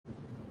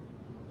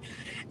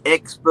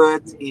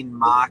experts in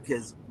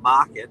markets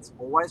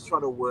always try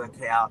to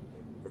work out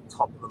the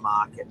top of the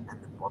market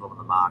and the bottom of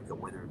the market,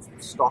 whether it's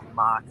the stock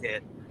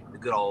market, the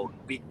good old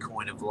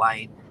Bitcoin of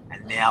late,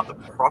 and now the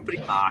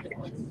property market.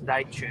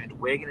 Stay tuned.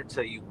 We're going to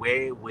tell you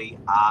where we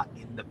are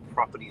in the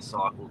property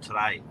cycle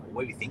today, or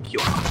where we think you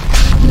are.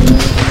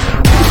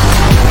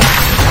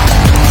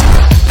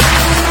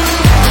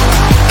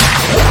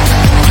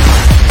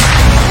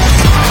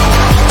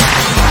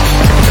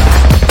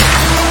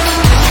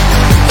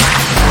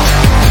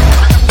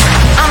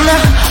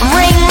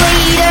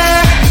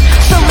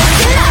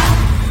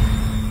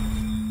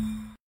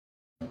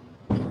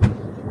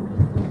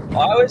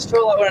 I always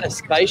feel like we're in a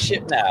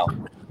spaceship now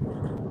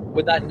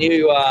with that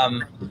new,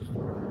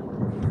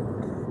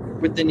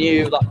 with the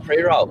new like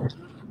pre-roll.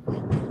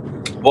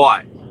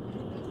 Why?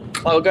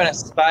 Like we're going to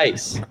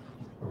space.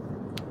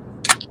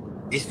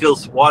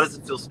 Why does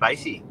it feel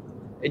spacey?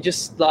 It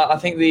just like I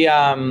think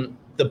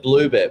the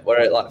blue bit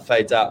where it like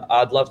fades out.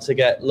 I'd love to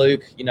get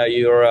Luke. You know,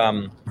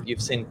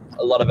 you've seen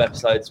a lot of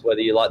episodes.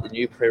 Whether you like the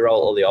new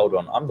pre-roll or the old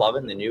one, I'm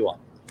loving the new one.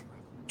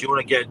 Do you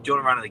want to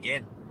run it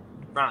again?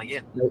 Run it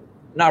again.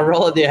 No,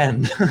 roll at the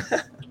end.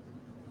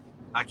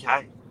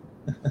 Okay.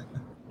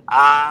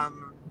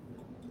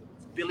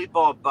 Billy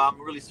Bob, I'm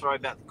really sorry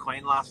about the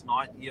Queen last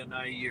night. You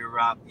know, your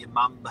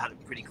mum had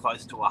it pretty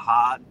close to her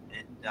heart,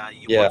 and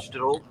you watched it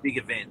all. Big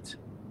event.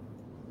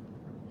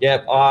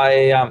 Yeah,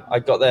 I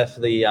got there for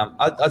the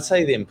I'd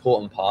say the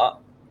important part.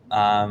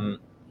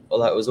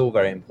 Although it was all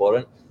very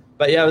important,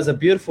 but yeah, it was a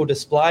beautiful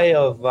display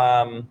of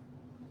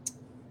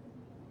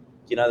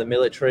you know, the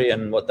military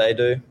and what they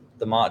do,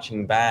 the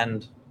marching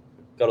band.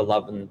 Gotta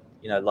love and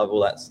love all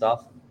that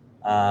stuff.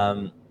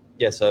 So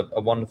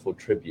a wonderful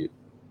tribute.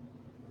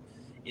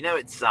 You know,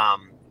 it's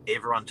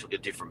everyone took a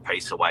different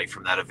piece away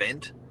from that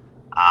event.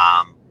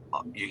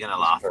 You're gonna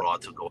laugh what I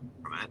took away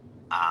from it.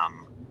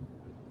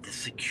 The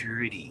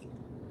security,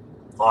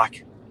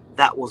 like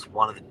that was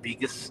one of the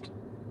biggest,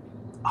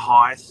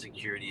 highest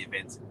security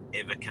events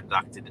ever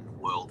conducted in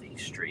world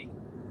history.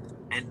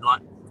 And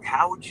like,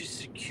 how would you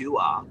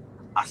secure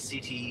a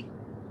city,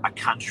 a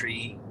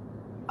country,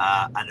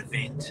 an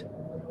event?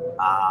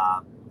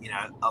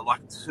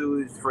 Like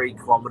 2-3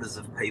 kilometers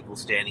of people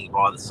standing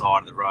by the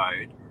side of the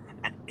road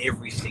and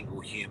every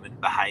single human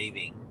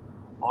behaving.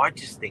 I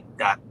just think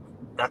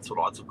that's what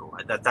I took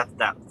away.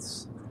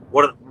 That's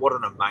what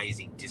an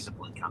amazing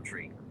disciplined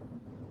country.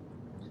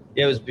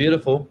 Yeah, it was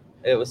beautiful.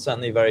 It was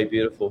certainly very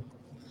beautiful.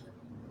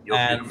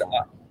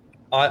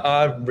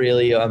 I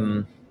really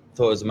thought it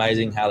was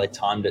amazing how they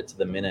timed it to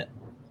the minute.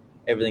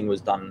 Everything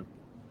was done,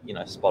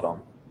 spot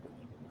on.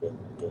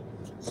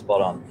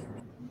 Spot on.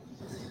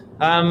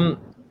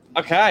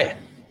 Okay,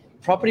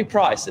 property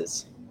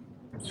prices.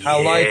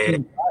 How low can you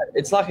go?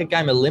 It's like a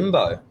game of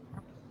limbo.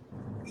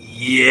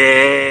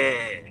 Yeah.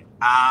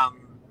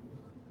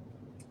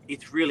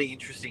 It's really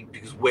interesting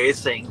because we're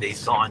seeing these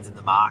signs in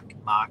the market.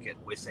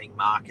 We're seeing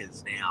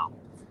markers now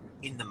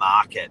in the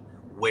market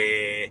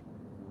where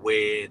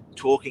we're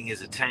talking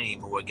as a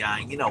team and we're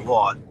going, you know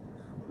what?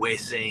 We're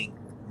seeing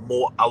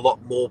a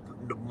lot more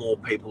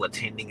people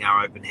attending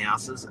our open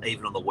houses,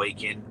 even on the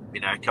weekend,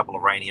 a couple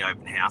of rainy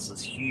open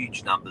houses,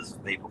 huge numbers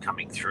of people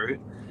coming through.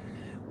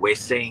 We're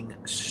seeing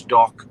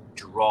stock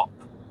drop.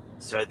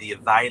 So the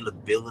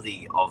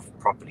availability of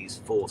properties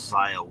for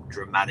sale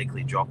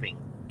dramatically dropping,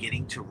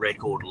 getting to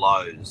record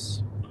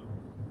lows.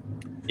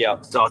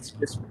 Yeah. So it's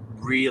just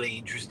really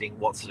interesting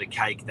what sort of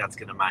cake that's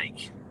going to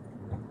make.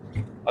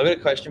 I've got a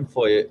question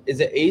for you. Is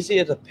it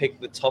easier to pick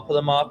the top of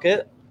the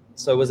market?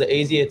 So was it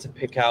easier to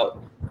pick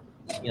out,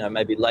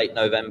 maybe late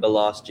November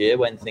last year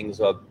when things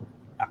were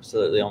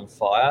absolutely on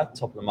fire,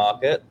 top of the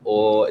market?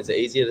 Or is it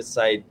easier to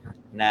say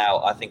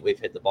now, I think we've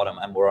hit the bottom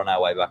and we're on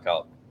our way back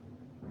up?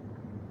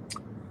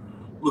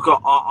 Look,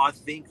 I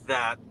think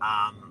that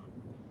I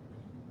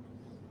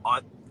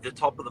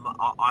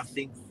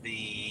think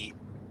the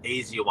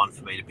easier one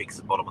for me to pick is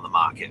the bottom of the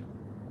market.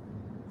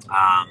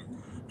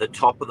 The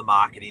top of the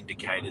market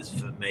indicators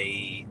for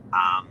me,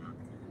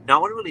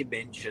 no one really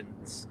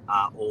mentions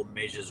or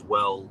measures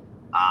well.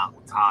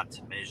 It's hard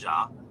to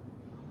measure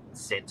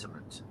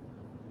sentiment.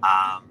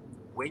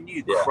 When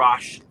you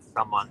crush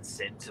someone's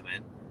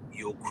sentiment,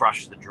 you'll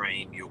crush the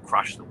dream, you'll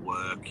crush the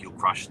work, you'll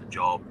crush the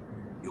job,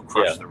 you'll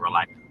crush the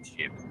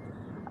relationship.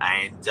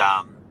 And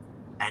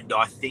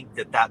I think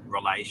that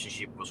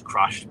relationship was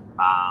crushed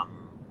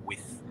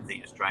with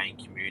the Australian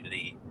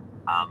community,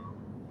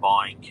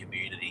 buying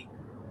community,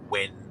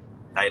 when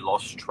they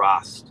lost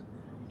trust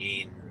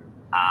in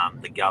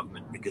the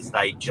government because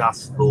they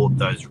just thought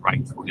those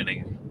rates were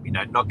going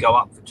to, not go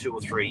up for 2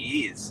 or 3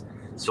 years.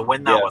 So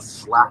when they were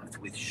slapped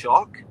with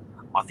shock,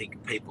 I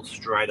think people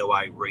straight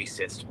away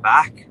recessed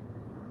back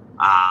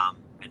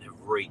and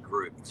have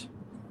regrouped.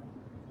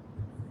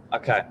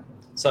 Okay,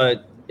 so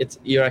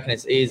you reckon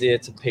it's easier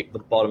to pick the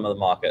bottom of the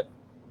market?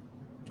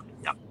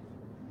 Yep.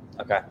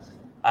 Okay.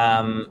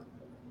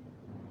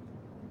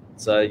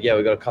 So we've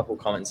got a couple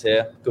comments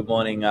here. Good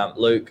morning,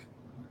 Luke.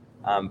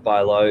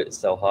 Buy low,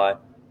 sell high.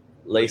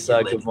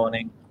 Lisa, good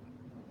morning.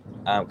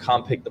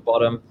 Can't pick the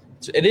bottom.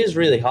 It is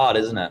really hard,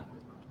 isn't it?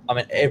 I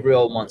mean,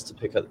 everyone wants to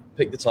pick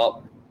the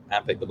top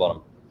and pick the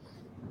bottom.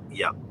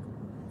 Yeah.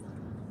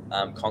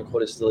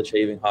 Concord is still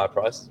achieving higher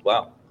prices.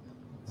 Wow.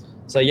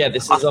 So yeah,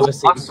 this is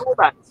obviously. I saw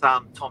that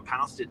Tom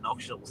Panos did an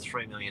auction. It was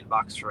 $3 million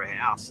for a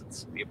house.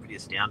 It's pretty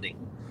astounding.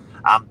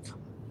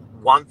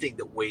 One thing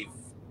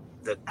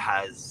that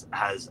has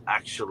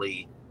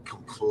actually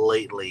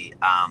completely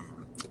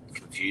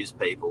confused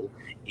people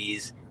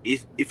is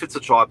if it's a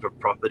type of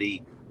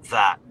property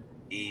that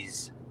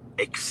is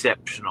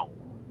exceptional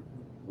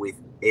with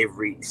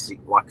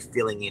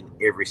filling in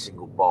every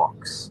single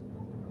box,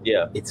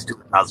 yeah, it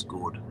still does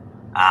good,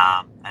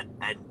 and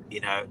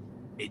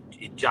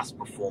it just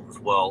performs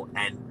well.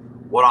 And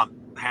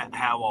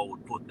how I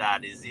would put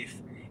that is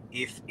if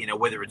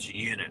whether it's a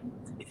unit,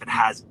 if it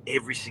has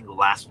every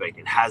single aspect,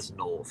 it has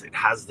north, it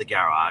has the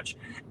garage,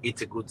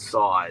 it's a good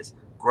size,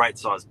 great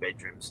size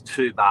bedrooms,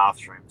 2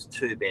 bathrooms,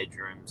 2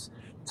 bedrooms,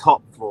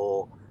 top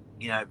floor,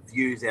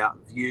 views,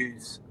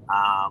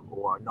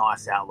 or a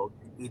nice outlook.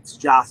 It's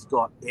just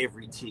got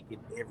every tick in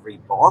every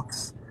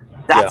box.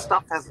 That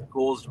stuff hasn't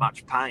caused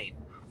much pain.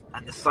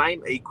 And the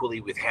same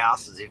equally with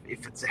houses.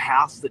 If it's a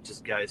house that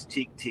just goes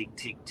tick, tick,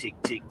 tick, tick,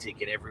 tick,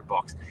 tick in every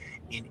box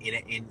in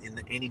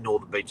any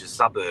Northern Beaches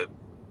suburb,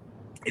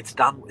 it's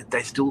done.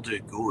 They still do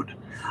good.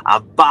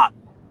 But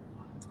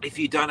if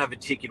you don't have a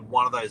tick in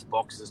one of those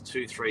boxes,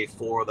 2, 3,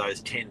 4 of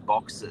those 10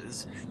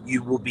 boxes,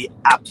 you will be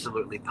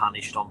absolutely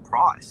punished on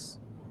price.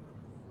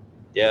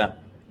 Yeah.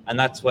 And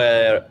that's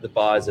where the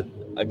buyers are,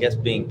 I guess,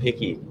 being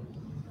picky.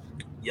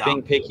 Yeah.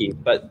 Being picky,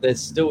 but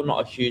there's still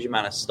not a huge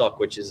amount of stock,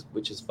 which is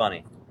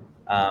funny.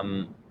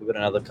 We've got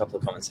another couple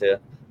of comments here.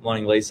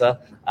 Morning, Lisa.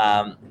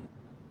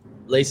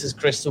 Lisa's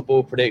crystal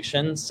ball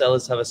prediction: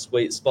 sellers have a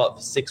sweet spot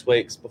for 6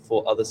 weeks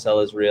before other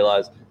sellers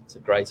realize it's a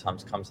great time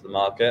to come to the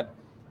market.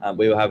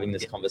 We were having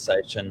this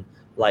conversation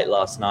late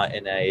last night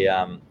in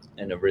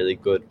a really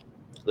good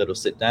little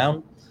sit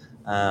down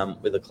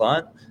with a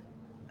client.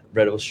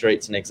 Redhill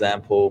Street's an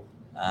example.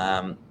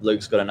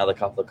 Luke's got another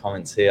couple of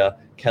comments here.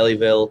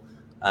 Kellyville,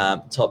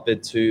 top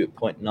bid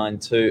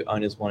 2.92,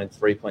 owners wanted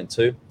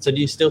 3.2. So do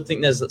you still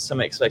think there's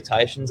some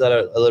expectations that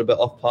are a little bit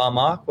off par,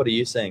 Mark? What are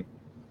you seeing?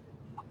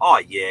 Oh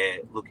yeah,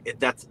 look,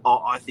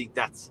 I think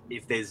that's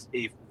if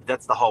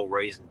that's the whole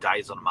reason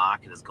days on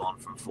market has gone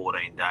from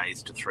 14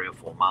 days to 3 or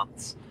 4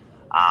 months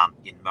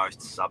in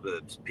most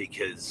suburbs,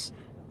 because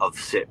of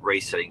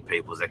resetting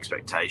people's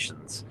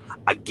expectations.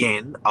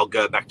 Again, I'll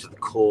go back to the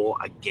core.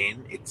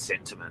 Again, it's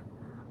sentiment.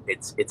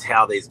 It's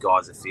how these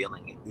guys are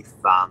feeling. If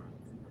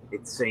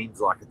it seems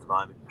like at the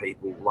moment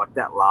people, like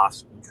that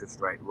last interest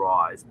rate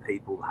rise,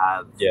 people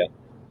have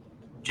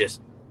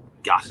just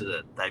gutted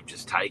it. They've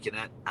just taken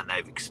it and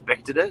they've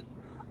expected it.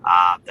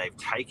 They've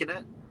taken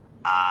it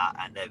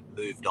and they've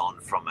moved on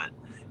from it.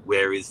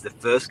 Whereas the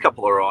first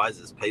couple of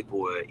rises, people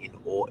were in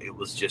awe. It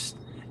was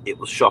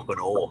shock and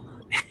awe.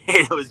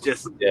 It was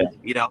just,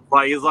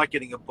 like it was like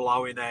getting a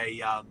blow in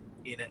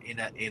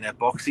a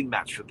boxing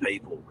match for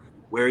people.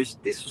 Whereas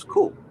this was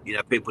cool.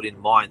 People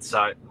didn't mind.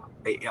 So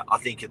I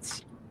think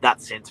it's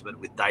that sentiment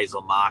with days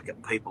on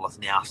market. People are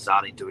now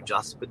starting to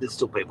adjust, but there's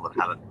still people that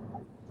haven't.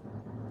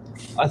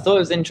 I thought it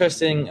was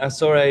interesting. I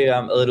saw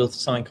a little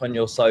something on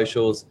your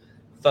socials.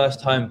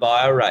 First home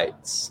buyer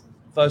rates,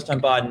 first home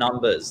buyer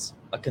numbers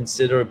are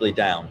considerably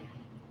down.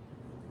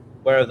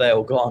 Where have they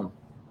all gone?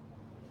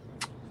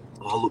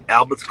 Oh, look,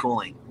 Albert's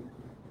calling.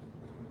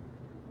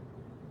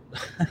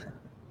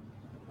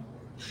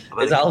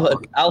 Is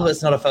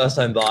Albert's not a first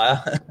home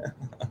buyer?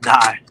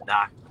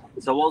 No.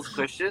 So what was the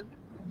question?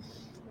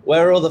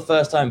 Where are all the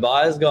first home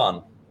buyers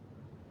gone?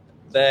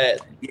 They've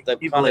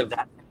kind of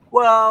that.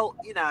 Well,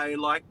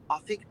 I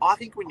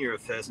think when you're a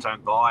first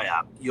home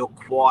buyer, you're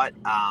quite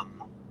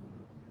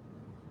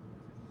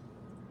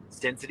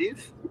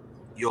sensitive.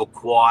 You're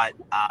quite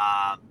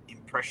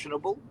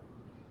impressionable.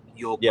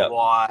 You're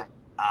quite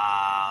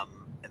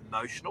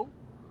emotional.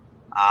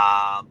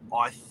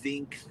 I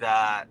think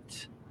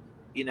that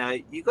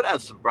you've got to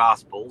have some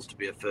brass balls to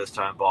be a first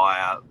home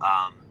buyer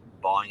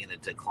buying in a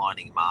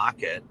declining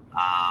market,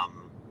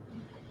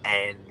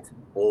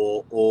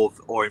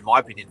 or in my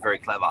opinion, very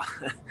clever.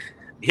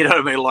 You know what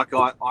I mean? Like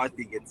I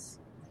think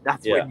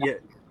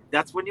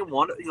that's when you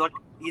want it. Like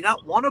you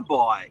don't want to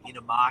buy in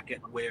a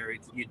market where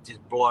you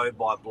just blow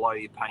by blow,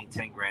 you're paying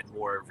 $10,000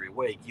 more every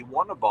week. You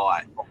want to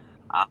buy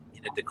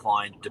in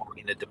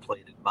a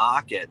depleted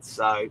market.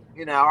 So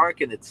I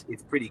reckon it's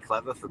pretty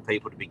clever for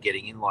people to be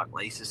getting in. Like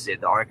Lisa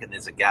said, I reckon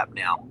there's a gap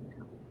now.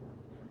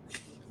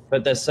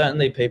 But there's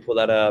certainly people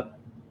that are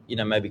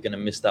maybe going to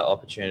miss that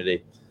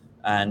opportunity,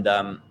 and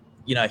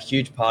a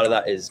huge part of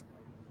that is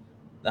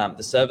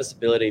the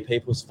serviceability.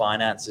 People's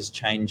finances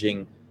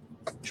changing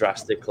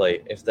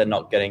drastically if they're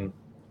not getting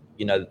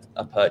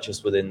a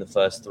purchase within the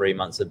first 3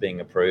 months of being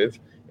approved.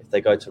 If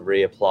they go to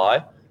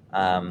reapply,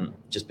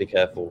 just be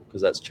careful,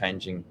 because that's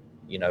changing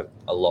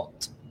a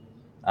lot.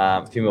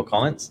 A few more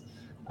comments.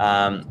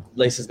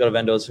 Lisa's got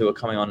vendors who are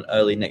coming on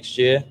early next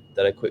year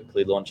that are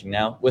quickly launching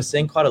now. We're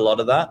seeing quite a lot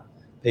of that,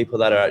 people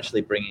that are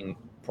actually bringing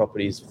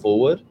properties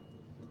forward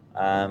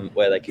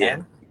where they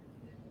can.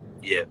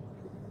 Yeah.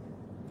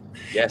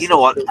 Yes. You know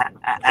what?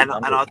 And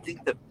I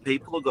think that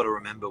people have got to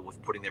remember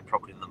with putting their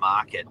property in the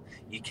market,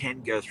 you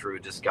can go through a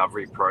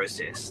discovery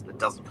process that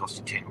doesn't cost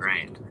you 10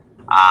 grand,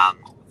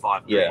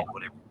 5 grand,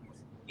 whatever.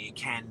 You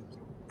can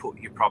put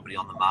your property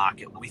on the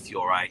market with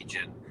your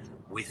agent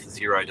with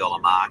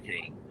 $0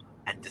 marketing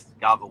and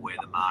discover where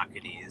the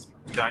market is.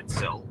 Don't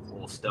sell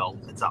or sell.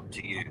 It's up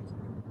to you.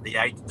 The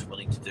agent's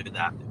willing to do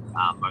that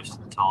most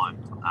of the time.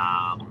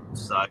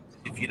 So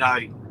if you know,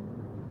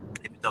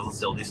 if it doesn't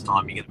sell this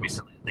time, you're going to be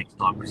selling it next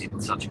time because you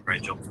did such a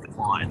great job for the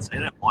clients. So you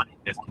don't mind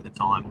investing the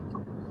time.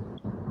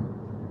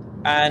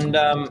 And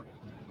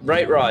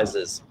rate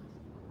rises.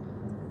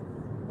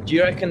 Do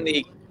you reckon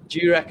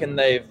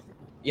they've,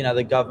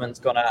 the government's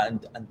gone out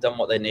and done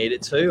what they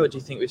needed to, or do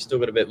you think we've still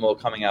got a bit more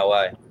coming our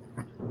way?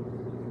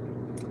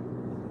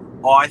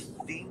 I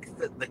think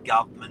that the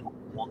government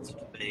wants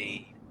to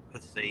be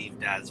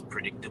perceived as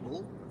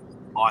predictable.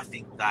 I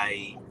think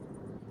I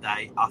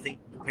think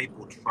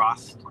people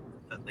trust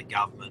that the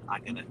government are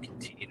going to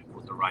continue to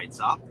put the rates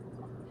up.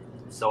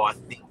 So I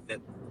think that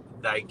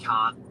they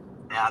can't,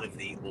 out of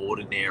the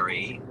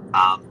ordinary,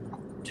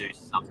 do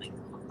something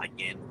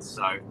again.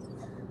 So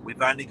we've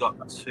only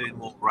got 2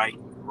 more rate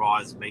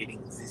rise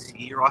meetings this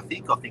year, I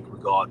think. I think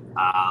we've got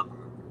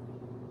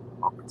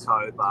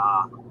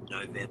October,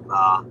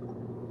 November.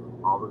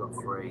 We've got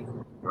three.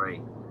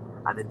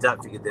 And then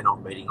don't forget they're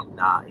not meeting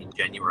in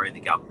January, the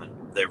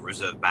government, the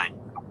Reserve Bank.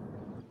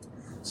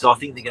 So I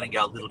think they're going to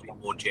go a little bit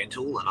more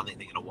gentle, and I think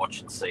they're going to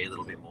watch and see a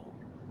little bit more.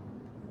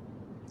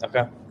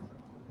 Okay.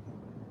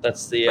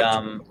 That's the...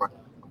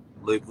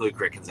 Luke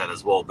reckons that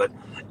as well. But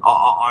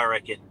I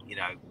reckon,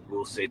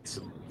 we'll see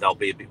they'll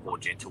be a bit more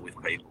gentle with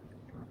people.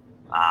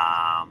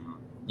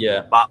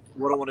 Yeah. But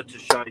what I wanted to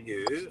show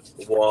you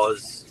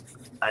was,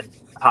 and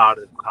part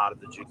of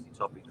the juicy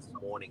topic this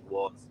morning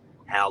was,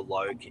 how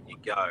low can you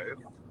go?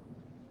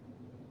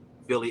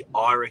 Billy,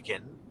 I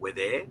reckon we're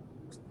there.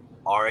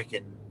 I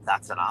reckon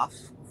that's enough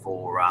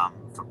for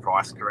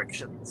price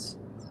corrections.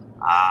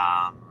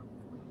 I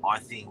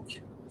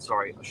think.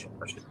 Sorry, I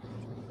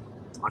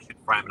should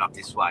frame it up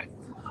this way.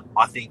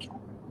 I think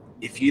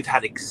if you've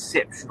had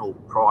exceptional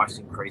price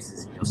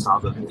increases in your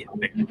suburb, get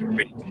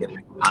ready to get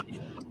punished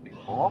a little bit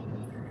more.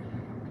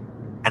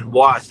 And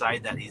why I say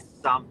that is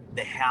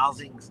the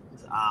housing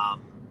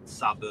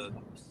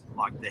suburbs,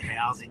 like the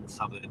housing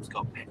suburbs,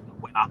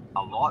 went up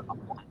a lot, and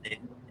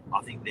then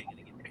I think they're going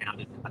to get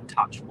pounded a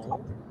touch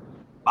more.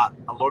 But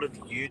a lot of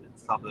unit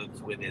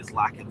suburbs where there's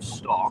lack of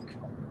stock,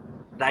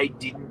 they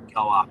didn't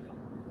go up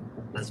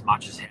as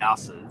much as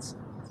houses.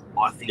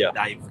 I think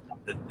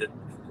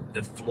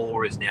the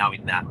floor is now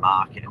in that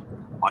market.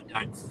 I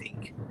don't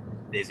think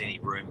there's any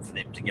room for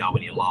them to go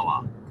any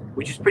lower,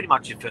 which is pretty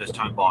much your first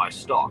home buyer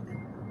stock.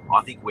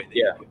 I think we're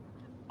there.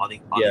 I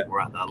think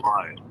we're at the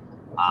low.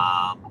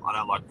 I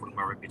don't like putting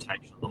my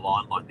reputation on the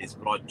line like this,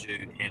 but I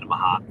do hand on my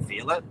heart and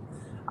feel it.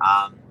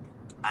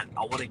 And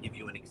I want to give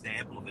you an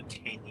example of a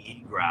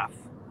 10-year graph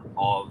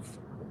of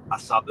a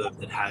suburb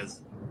that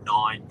has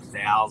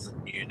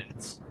 9,000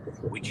 units,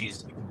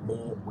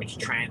 which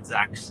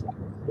transacts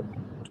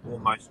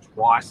almost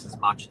twice as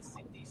much as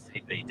Sydney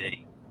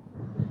CBD.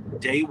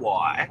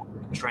 DY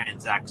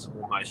transacts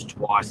almost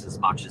twice as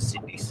much as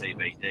Sydney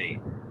CBD.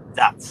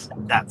 That's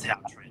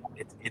how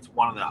it's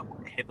one of the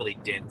heavily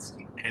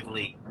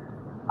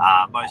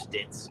most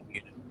dense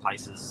unit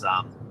places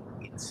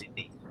in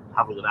Sydney.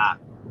 Have a look at that.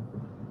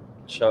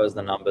 Show us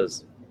the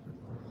numbers.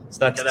 So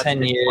that's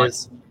 10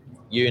 years,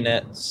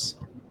 units,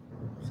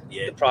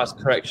 the price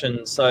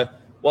correction. So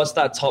what's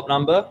that top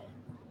number?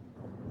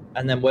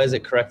 And then where's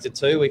it corrected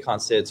to? We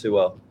can't see it too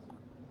well.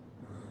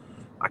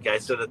 Okay,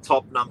 so the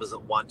top number's at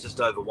just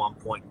over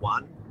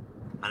 1.1,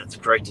 and it's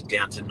corrected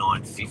down to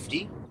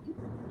 950.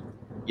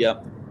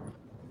 Yep.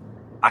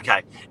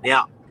 Okay,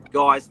 now,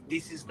 guys,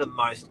 this is the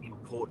most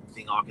important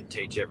thing I can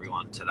teach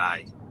everyone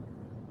today.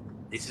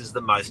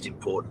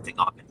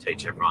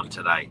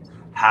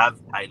 Have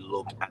a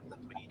look at the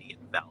median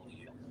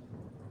value.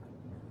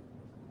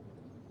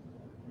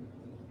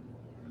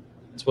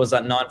 So was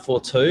that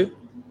 942?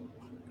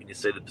 Can you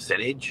see the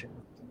percentage?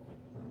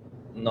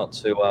 Not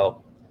too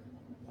well.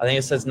 I think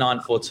it says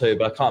 942,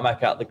 but I can't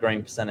make out the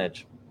green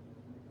percentage.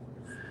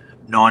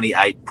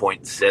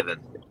 98.7.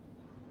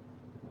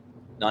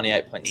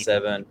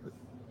 98.7.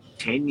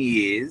 10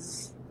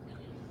 years,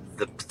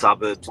 the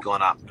suburb's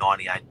gone up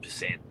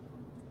 98%.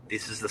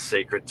 This is the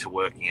secret to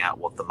working out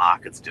what the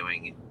market's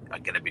doing, are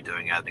going to be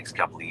doing over the next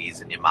couple of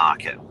years in your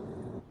market.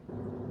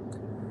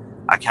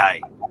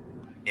 Okay,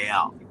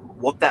 now,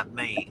 what that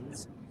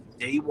means,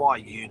 DY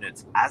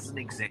units, as an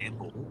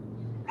example,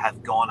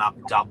 have gone up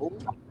double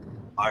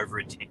over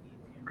a 10-year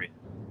period.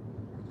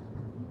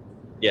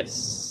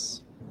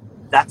 Yes.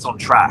 That's on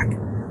track.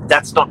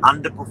 That's not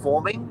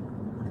underperforming.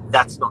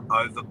 That's not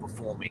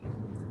overperforming.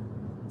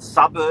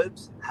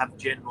 Suburbs have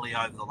generally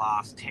over the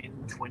last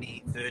 10,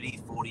 20, 30,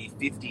 40,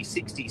 50,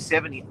 60,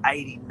 70,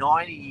 80,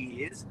 90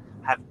 years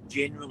have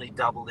generally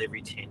doubled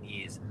every 10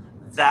 years.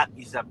 That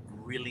is a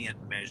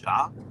brilliant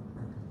measure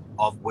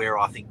of where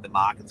I think the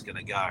market's going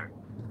to go.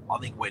 I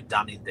think we're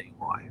done in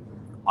DY.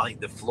 I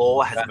think the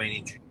floor has been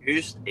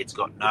introduced. It's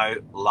got no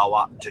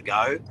lower to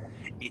go.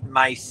 It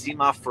may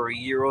simmer for a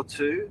year or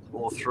two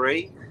or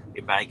three.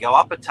 It may go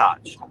up a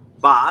touch.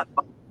 But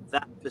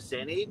that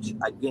percentage,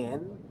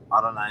 again,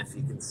 I don't know if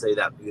you can see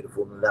that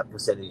beautiful, that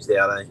percentage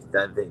there. I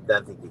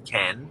don't think you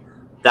can.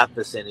 That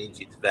percentage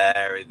is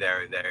very,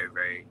 very, very,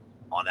 very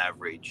on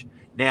average.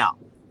 Now,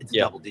 it's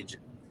double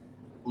digit.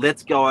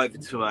 Let's go over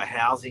to a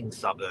housing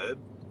suburb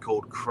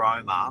called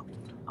Cromer,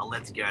 and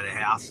let's go to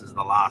houses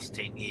the last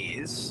 10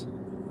 years.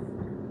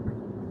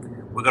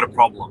 We've got a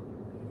problem.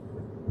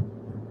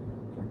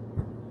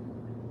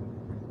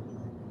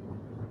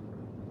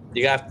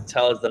 You have to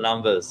tell us the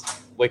numbers.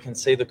 We can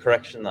see the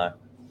correction though.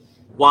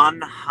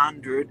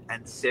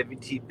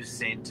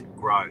 170%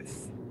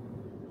 growth.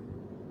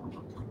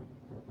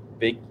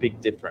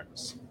 Big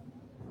difference.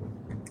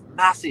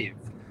 Massive.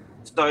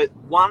 So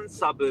one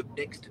suburb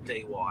next to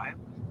DY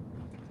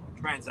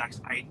transacts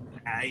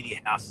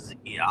 80 houses a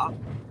year.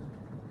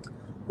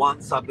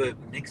 One suburb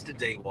next to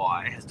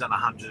DY has done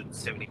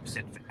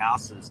 170% for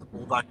houses,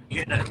 although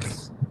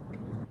units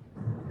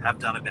have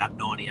done about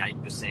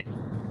 98%.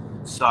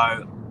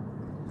 So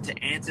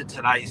to answer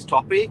today's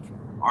topic,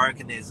 I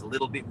reckon there's a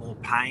little bit more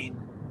pain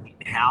in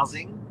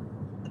housing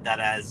that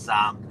as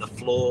the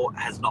floor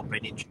has not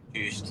been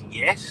introduced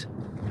yet.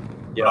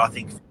 But I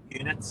think for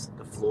units,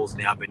 the floor's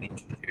now been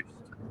introduced.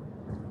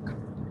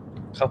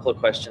 A couple of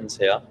questions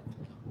here.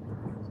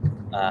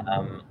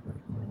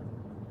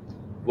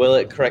 Will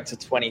it correct to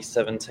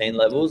 2017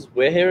 levels?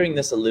 We're hearing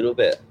this a little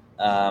bit.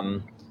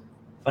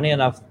 Funny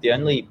enough, the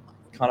only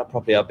kind of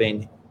property I've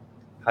been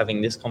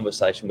having this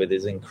conversation with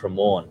is in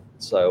Cremorne,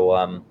 so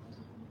a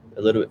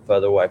little bit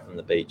further away from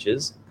the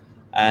beaches.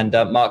 And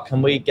Mark,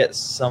 can we get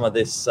some of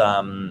this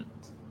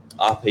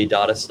RP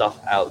data stuff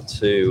out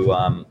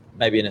to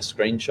maybe in a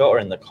screenshot or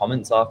in the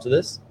comments after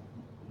this?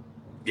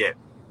 Yeah.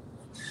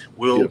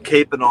 We'll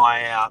keep an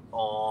eye out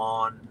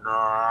on...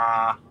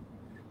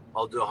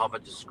 I'll do a whole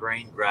bunch of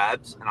screen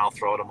grabs and I'll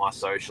throw it on my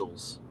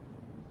socials.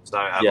 So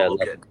have a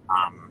look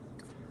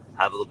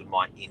at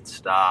my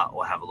Insta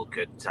or have a look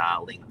at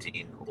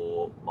LinkedIn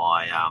or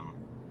my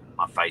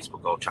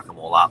Facebook. I'll chuck them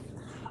all up.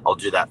 I'll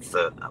do that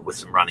with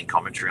some running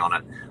commentary on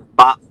it.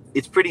 But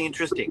it's pretty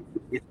interesting.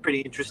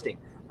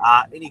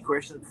 Any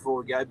questions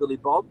before we go, Billy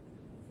Bob?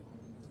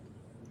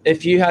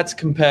 If you had to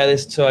compare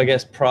this to, I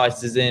guess,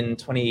 prices in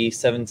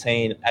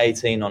 2017,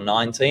 18 or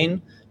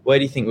 19, where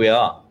do you think we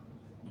are?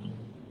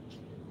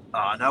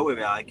 I know where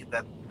we are.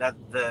 That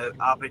the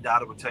RP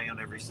data will tell you on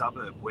every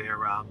suburb where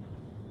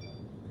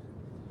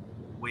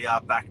we are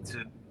back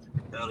to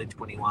early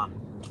 21.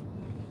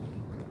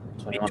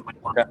 21.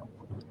 Okay.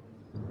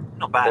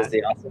 Not bad. There's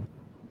the answer.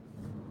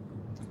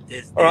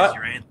 There's right.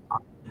 Your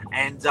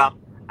answer.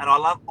 And I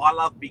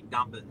love big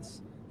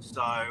numbers.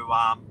 So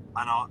and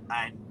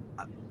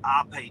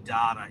RP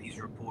data is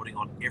reporting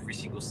on every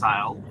single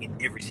sale in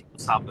every single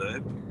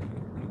suburb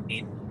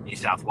in New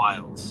South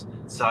Wales.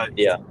 So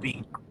it's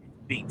big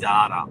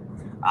data.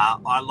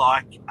 I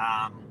like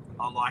a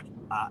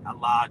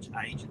large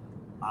agent.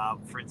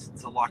 For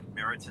instance, I like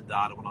Meriton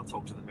data when I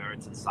talk to the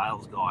Meriton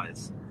sales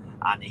guys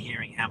and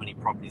hearing how many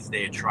properties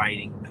they're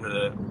trading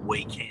per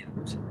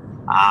weekend.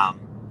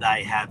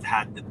 They have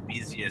had the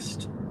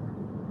busiest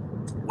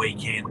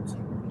weekend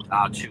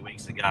 2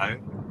 weeks ago,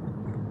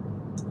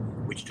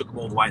 which took them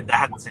all the way. They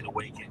hadn't seen a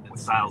weekend in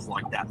sales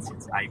like that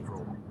since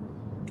April.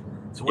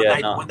 So when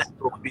they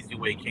talk busy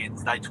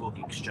weekends, they talk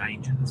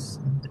exchanges.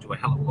 They do a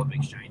hell of a lot of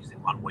exchanges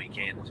in one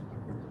weekend.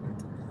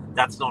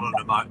 That's not an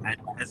emote,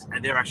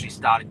 and they're actually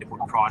starting to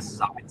put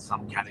prices up in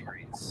some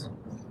categories.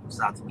 So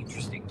that's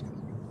interesting.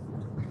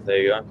 There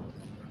you go.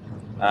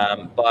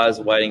 Buyers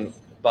are waiting.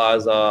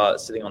 Buyers are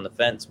sitting on the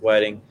fence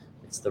waiting.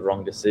 It's the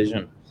wrong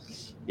decision.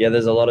 Yeah,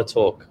 there's a lot of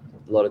talk.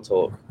 I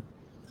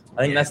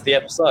think that's the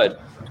episode.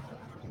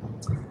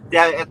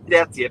 Yeah,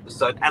 that's the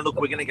episode. And look,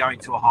 we're going to go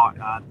into a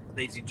high.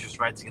 These interest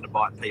rates are going to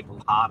bite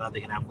people harder. They're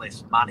going to have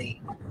less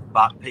money,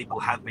 but people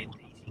have been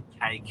eating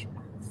cake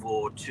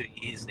for 2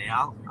 years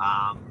now.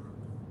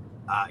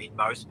 In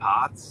most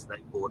parts, they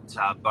bought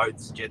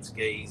boats, jet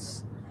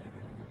skis,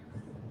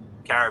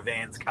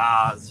 caravans,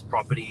 cars,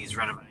 properties,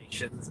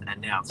 renovations, and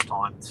now it's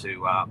time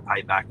to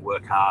pay back,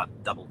 work hard,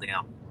 double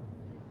down.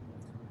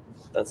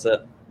 That's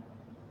it.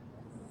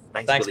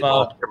 Thanks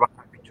Mark.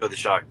 Everybody enjoy the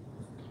show.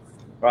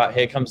 Right,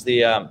 here comes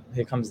the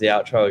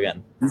outro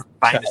again.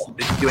 Famous.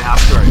 Do an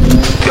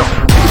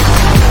outro. Go.